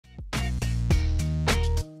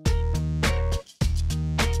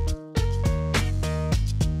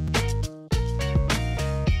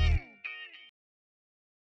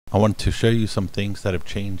I want to show you some things that have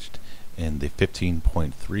changed in the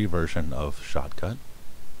 15.3 version of Shotcut.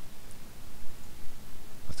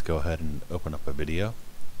 Let's go ahead and open up a video.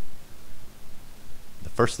 The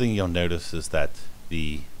first thing you'll notice is that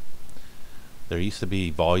there used to be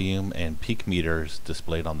volume and peak meters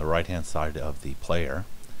displayed on the right hand side of the player,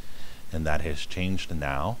 and that has changed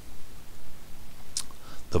now.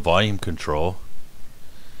 The volume control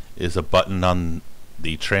is a button on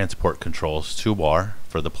the transport controls toolbar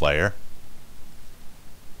for the player.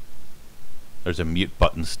 There's a mute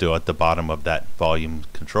button still at the bottom of that volume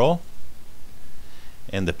control,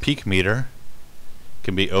 and the peak meter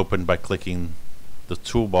can be opened by clicking the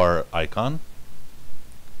toolbar icon.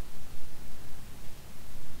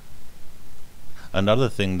 Another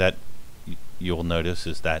thing that you'll notice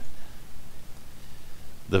is that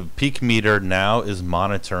the peak meter now is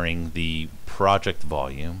monitoring the project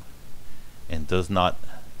volume and is not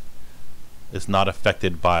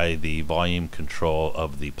affected by the volume control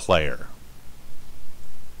of the player.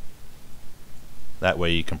 That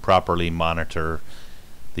way you can properly monitor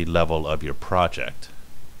the level of your project.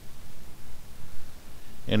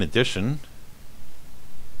 In addition,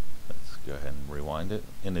 let's go ahead and rewind it.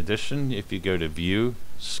 In addition, if you go to View,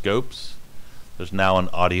 Scopes, there's now an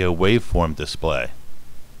audio waveform display.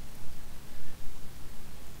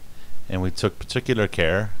 And we took particular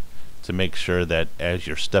care to make sure that as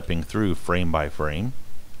you're stepping through frame by frame,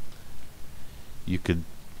 you could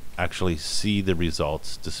actually see the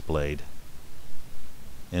results displayed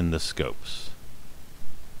in the scopes.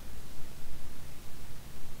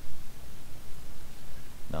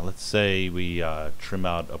 Now let's say we trim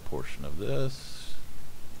out a portion of this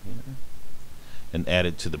here and add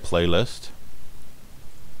it to the playlist.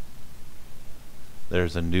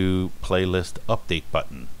 There's a new playlist update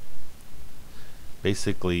button.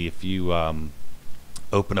 Basically, if you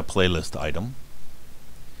open a playlist item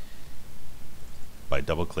by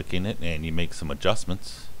double clicking it and you make some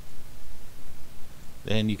adjustments,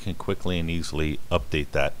 then you can quickly and easily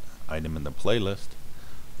update that item in the playlist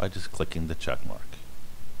by just clicking the check mark.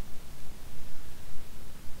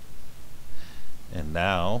 And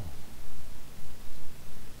now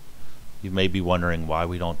you may be wondering why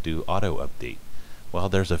we don't do auto update. Well,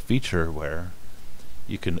 there's a feature where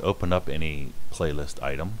you can open up any playlist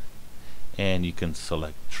item and you can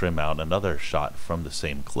select trim out another shot from the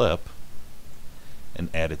same clip and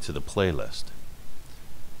add it to the playlist.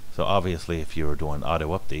 So obviously if you were doing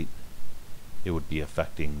auto update, it would be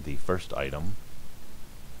affecting the first item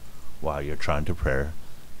while you're trying to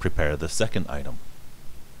prepare the second item.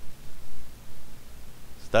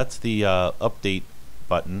 So that's the update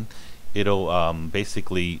button. It'll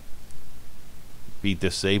basically be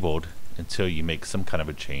disabled until you make some kind of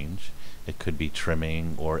a change. It could be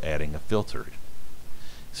trimming or adding a filter.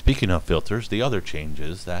 Speaking of filters, the other change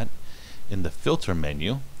is that in the filter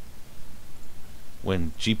menu,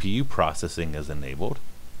 when GPU processing is enabled,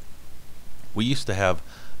 we used to have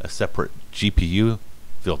a separate GPU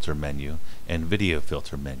filter menu and video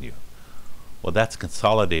filter menu. Well, that's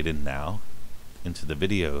consolidated now into the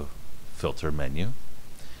video filter menu,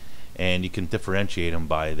 and you can differentiate them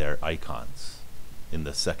by their icons in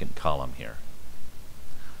the second column here.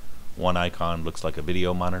 One icon looks like a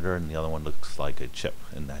video monitor and the other one looks like a chip,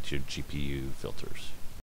 and that's your GPU filters.